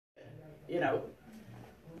you know.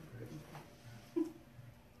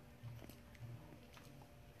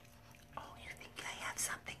 Oh, you think I have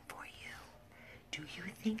something for you? Do you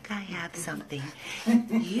think I have something?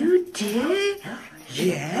 You did?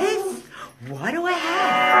 Yes? What do I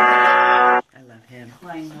have? I love him.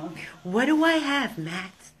 What do I have,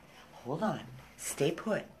 Max? Hold on. Stay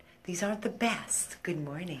put. These aren't the best. Good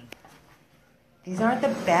morning. These aren't the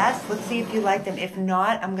best. Let's see if you like them. If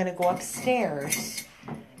not, I'm going to go upstairs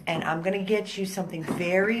and I'm going to get you something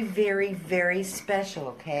very, very, very special,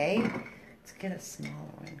 okay? Let's get a smaller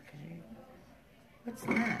one. What's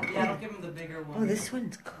that? Yeah, I'll give him the bigger one. Oh, this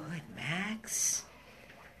one's good, Max.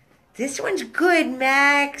 This one's good,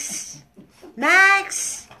 Max.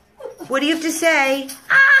 Max, what do you have to say?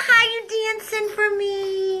 Ah, how you dancing for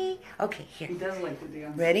me? Okay, here. He does like to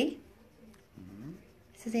dance. Ready?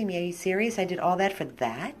 Says Amy, are you serious? I did all that for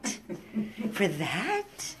that? For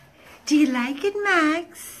that? Do you like it,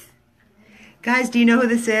 Max? Guys, do you know who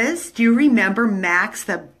this is? Do you remember Max,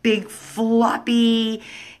 the big floppy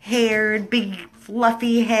haired, big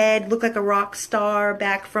fluffy head, looked like a rock star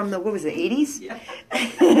back from the, what was it, 80s? Yeah.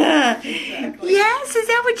 Exactly. Yes, is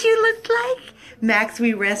that what you looked like? Max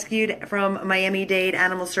we rescued from Miami-Dade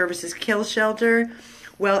Animal Services Kill Shelter.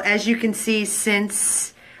 Well, as you can see,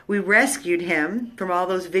 since we rescued him from all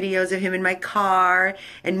those videos of him in my car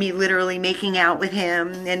and me literally making out with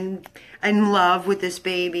him and in love with this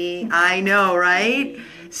baby. I know, right?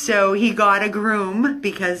 So he got a groom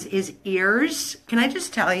because his ears, can I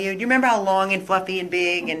just tell you, do you remember how long and fluffy and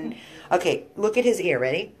big and, okay, look at his ear,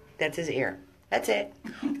 ready? That's his ear. That's it.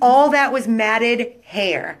 All that was matted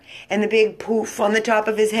hair. And the big poof on the top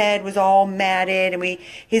of his head was all matted and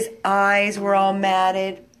his eyes were all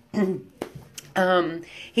matted.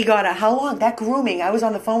 He got a, how long? That grooming, I was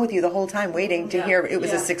on the phone with you the whole time waiting to hear it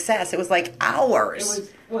was a success. It was like hours. It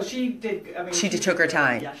was, well, she did, I mean. She took her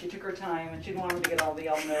time. Yeah, she took her time and she didn't want him to get all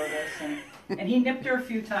nervous. And he nipped her a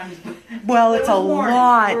few times. Well, it's a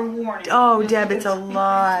lot. Warning. Oh, Deb, it's a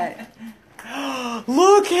lot.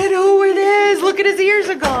 Look at who it is. Look at his ears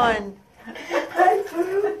are gone. Hi,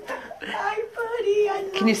 Boo. Hi,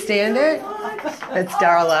 buddy. Can you stand it? It's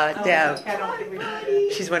Darla, Deb. Buddy.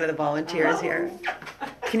 She's one of the volunteers here.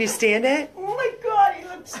 Can you stand it? Oh my God, he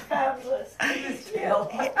looks fabulous.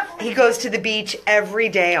 He goes to the beach every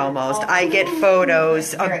day almost. I get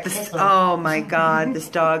photos of this. Oh my God, this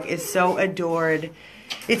dog is so adored.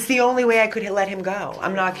 It's the only way I could let him go.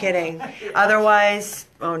 I'm not kidding. Otherwise,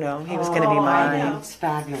 oh no, he was going to be mine. It's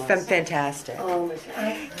fabulous. Fantastic. Oh my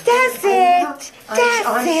God. That's it.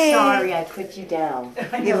 I'm sorry I put you down.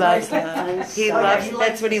 He loves love. I'm He sorry. loves.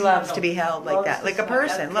 That's what he loves, to be held like that, like a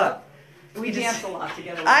person. Look. We danced a lot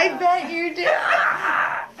together. I bet you do.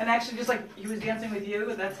 And actually, just like he was dancing with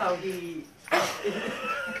you, that's how he.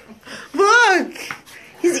 Look,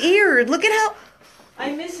 his ear. Look at how.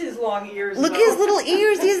 I miss his long ears. Look at his little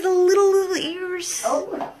ears. He has the little ears.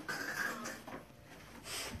 Oh.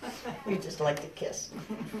 You just like to kiss.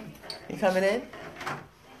 You coming in?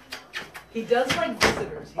 He does like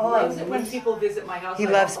visitors. He loves it when people visit my house. He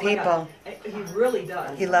Like, loves oh my God. people. He really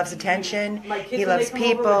does. He loves attention. My kids, He when loves they come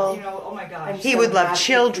over, people. you know, oh my gosh. He so would love happy.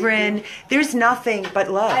 children. There's nothing but I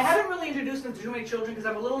love. haven't really introduced him to too many children because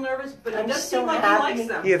I'm a little nervous, but it I'm does so seem like happy. he likes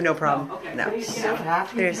them. You have no problem. No, okay. No. He's so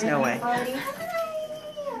happy. There's no way.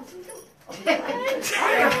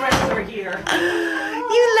 Our friends are here.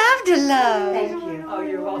 You love to love. Thank you. Oh,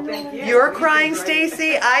 you're well, thank you. You're You've crying, been great.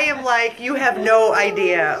 Stacy. I am like, you have no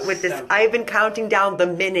idea with this. I've been counting down the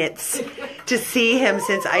minutes to see him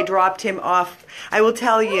since I dropped him off. I will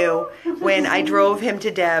tell you, when I drove him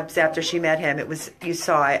to Deb's after she met him, it was, you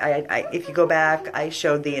saw, if you go back, I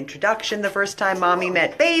showed the introduction the first time Mommy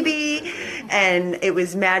met Baby, and it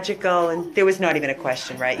was magical, and there was not even a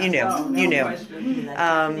question, right? You knew. Oh, no You knew.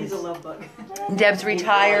 question. He's a love bug. Deb's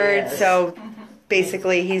retired, Yes. so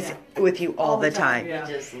basically he's with you all the time. Yeah.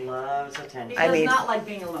 He just loves He attention. I does mean- not like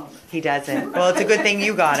being alone. He doesn't. Well, it's a good thing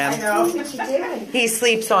you got him. That's what you did. He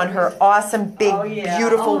sleeps on her awesome, big, Oh, yeah.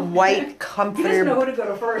 beautiful Oh. white He doesn't know comforter. who to go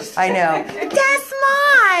to first. I know. That's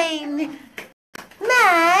mine!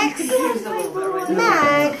 Max! He's a little bit right now.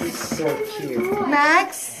 Max! So cute.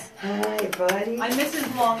 Max! Hi, buddy. I miss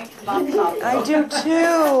his long laptop. I do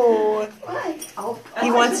too. Oh,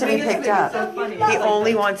 He wants to be picked up. So funny. He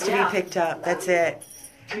only wants to be Yeah. picked up. That's it.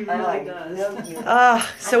 He really does.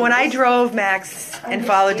 So when I drove Max and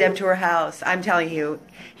followed Deb to her house, I'm telling you,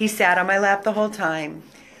 he sat on my lap the whole time.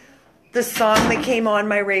 The song that came on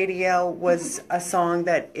my radio was a song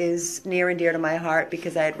that is near and dear to my heart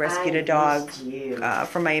because I had rescued a dog missed you.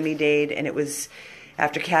 from Miami-Dade, and it was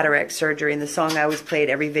after cataract surgery. And the song I always played,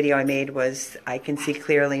 every video I made was, I can see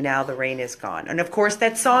clearly now, the rain is gone. And of course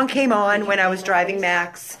that song came on when I was driving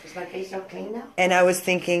Max. Is my face all clean now? And I was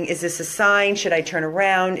thinking, is this a sign? Should I turn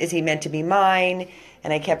around? Is he meant to be mine?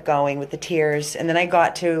 And I kept going with the tears. And then I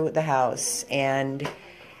got to the house, and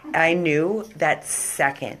I knew that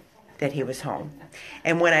second that he was home.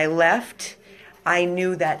 And when I left, I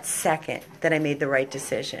knew that second that I made the right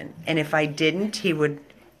decision. And if I didn't, he would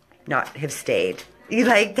not have stayed. You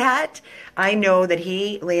like that? I know that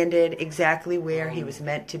he landed exactly where he was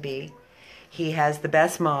meant to be. He has the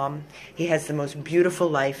best mom. He has the most beautiful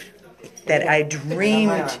life that I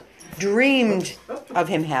dreamed of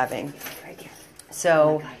him having.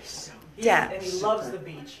 So, yeah. And he loves the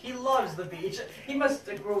beach. He loves the beach. He must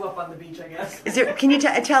have grew up on the beach, I guess. Is there? Can you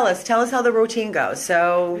tell us how the routine goes?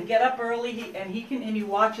 So we get up early, and he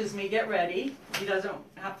watches me get ready. He doesn't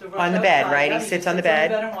have to rush on the bed, outside. right? Yeah, He sits on the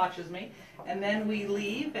bed and watches me. And then we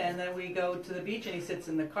leave, and then we go to the beach, and he sits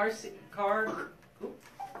in the car. Oop, you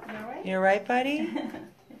all right? You're right, buddy.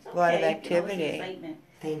 It's A lot of okay. activity. Excitement.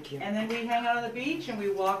 Thank you. And then we hang out on the beach, and we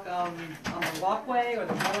walk on the walkway or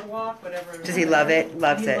the boardwalk, whatever. Does he love it?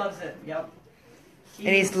 Loves it. He loves it. Yep. And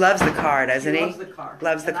he loves the car, doesn't he? He loves the car.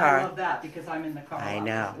 Loves the and car. I love that because I'm in the car. I a lot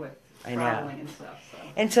know. With I know. traveling and stuff. So.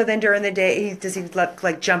 And so then during the day, does he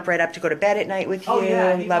like jump right up to go to bed at night with you? Oh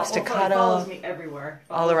yeah, Loves to He cuddle. follows me everywhere.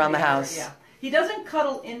 All around the house. Yeah. He doesn't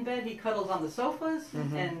cuddle in bed. He cuddles on the sofas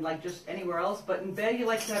and like just anywhere else. But in bed, he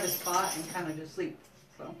likes to have his spot and kind of just sleep.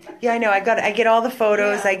 So. Yeah, I know. I get all the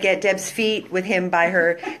photos. Yeah. I get Deb's feet with him by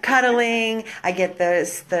her cuddling. I get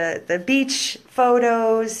the beach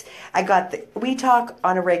photos. We talk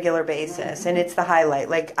on a regular basis, and it's the highlight.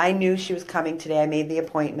 Like, I knew she was coming today. I made the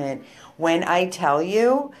appointment. When I tell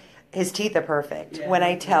you, his teeth are perfect. Yeah. When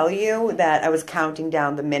I tell you that I was counting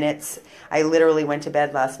down the minutes, I literally went to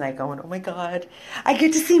bed last night going, oh my God, I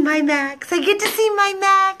get to see my Max. I get to see my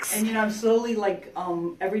Max. And I'm slowly like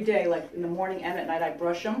every day, like in the morning and at night, I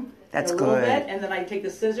brush him. That's a little good. bit, and then I take the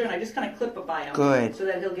scissor and I just kind of clip it by him. Good. So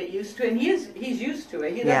that he'll get used to it. And he's used to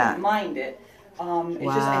it. He doesn't Yeah. mind it. It's just he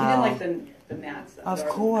Wow. didn't like the gnats. Of that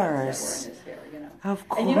course. were in his hair, Of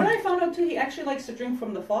course. And you know what I found out too? He actually likes to drink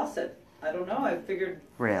from the faucet. I don't know. I figured.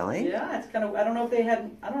 Really? Yeah, it's kind of. I don't know if they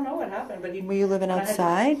had. I don't know what happened, but he. Were you living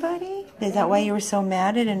outside, buddy? Is that why you were so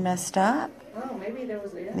matted and messed up? Oh, maybe there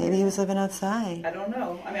was. Yeah. Maybe he was living outside. I don't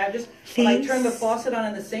know. I mean, when I turn the faucet on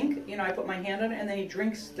in the sink, I put my hand on it, and then he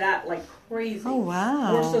drinks that like crazy. Oh,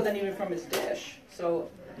 wow. More so than even from his dish. So.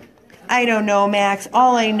 I don't know, Max.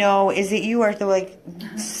 All I know is that you are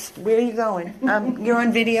where are you going? You're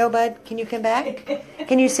on video, bud. Can you come back?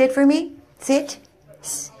 Can you sit for me? Sit.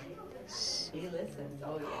 He listens.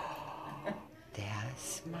 Oh yeah.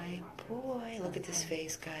 That's my boy. Look at this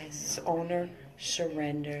face, guys. Owner,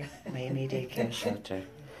 surrender, Miami Daycare Shelter.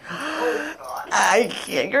 I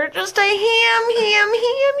can't. You're just a ham.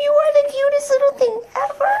 You are the cutest little thing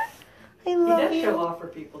ever. I love He does you. show off for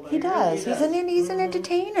people. Though. He does. He's an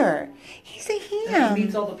entertainer. He's a ham. And he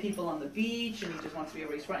meets all the people on the beach, and he just wants to be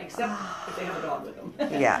everybody's friend, except if they have a dog with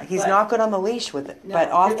him. Yeah, he's But- not good on the leash with it, No,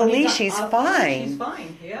 but off the when leash he's he's off the leash, fine. He's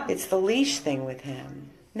fine. Yeah. It's the leash thing with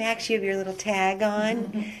him. Max, you have your little tag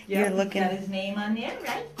on. Yeah, You're he's looking. got his name on there,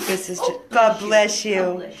 right? This is Oh, just, God bless God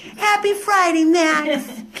you. bless you. Happy Friday, Max.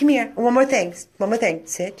 Come here. One more thing.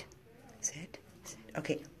 Sit.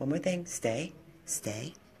 Okay, one more thing. Stay.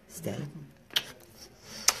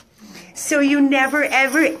 So you never,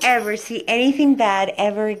 ever, ever see anything bad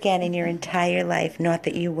ever again in your entire life. Not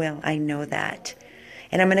that you will. I know that.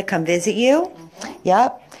 And I'm going to come visit you.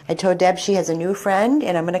 Yep. I told Deb she has a new friend,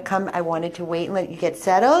 and I'm going to come. I wanted to wait and let you get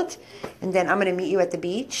settled, and then I'm going to meet you at the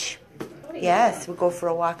beach. Yes, we'll go for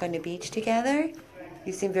a walk on the beach together.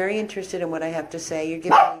 You seem very interested in what I have to say. You're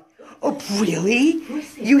giving me... Oh, really?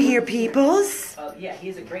 You hear people's? Oh, yeah,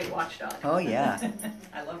 he's a great watchdog. Oh, yeah.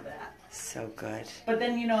 I love that. So good. But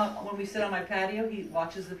then, when we sit on my patio, he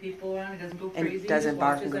watches the people around. He doesn't go And crazy. doesn't he just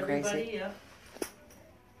bark and watches go crazy? everybody, yeah.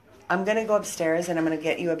 I'm going to go upstairs, and I'm going to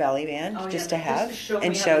get you a belly band just to have show and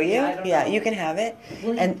me show how to- you. yeah, I don't Yeah, know. you can have it.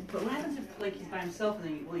 But what happens if he's by himself and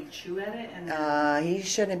then will he chew at it? And He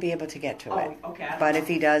shouldn't be able to get to it. okay. I don't But know. if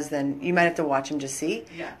he does, then you might have to watch him just see.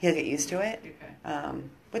 Yeah. He'll get used to it. Okay.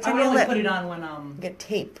 What's I on would your only lip? put it on when Get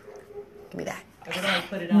tape. Give me that. I would only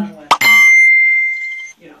put it on when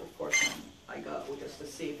of course when I go just to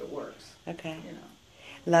see if it works. Okay.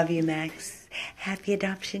 Love you, Max. Happy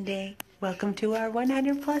Adoption Day. Welcome to our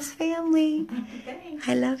 100 plus family. Thanks.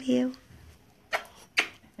 I love you.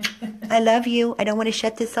 I love you. I don't want to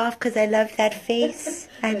shut this off because I love that face.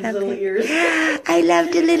 I His love little it. ears. I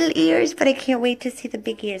love the little ears, but I can't wait to see the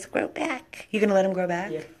big ears grow back. You gonna let them grow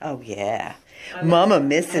back? Yeah. Oh yeah. Mama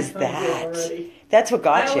misses I know that. already. That's what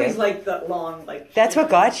got I always you. like the long, like. That's what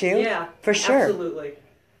got you. Yeah, For sure. Absolutely.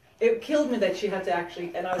 It killed me that she had to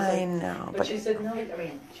actually, and I was I like, know, but she said no. I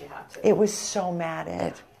mean, she had to. It was so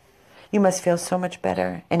matted. You must feel so much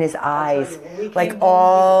better. And his eyes, when we like came home,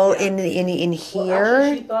 all yeah. in Well, here.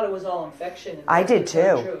 actually, she thought it was all infection. And I did to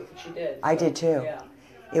tell too. the truth, she did. I did too. Yeah.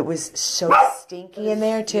 It was so stinky in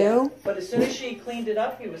there too. Yeah. But as soon as she cleaned it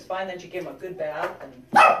up, he was fine. Then she gave him a good bath.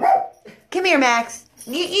 And Come here, Max.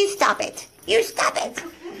 You stop it. You stop it.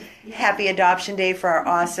 Happy adoption day for our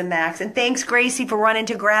awesome Max. And thanks, Gracie, for running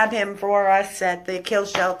to grab him for us at the kill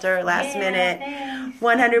shelter last minute. Thanks.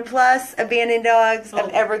 100 plus abandoned dogs of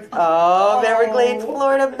Everglades,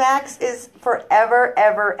 Florida. Max is forever,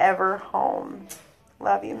 ever, ever home.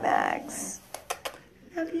 Love you, Max.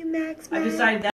 Love you, Max. I decided that.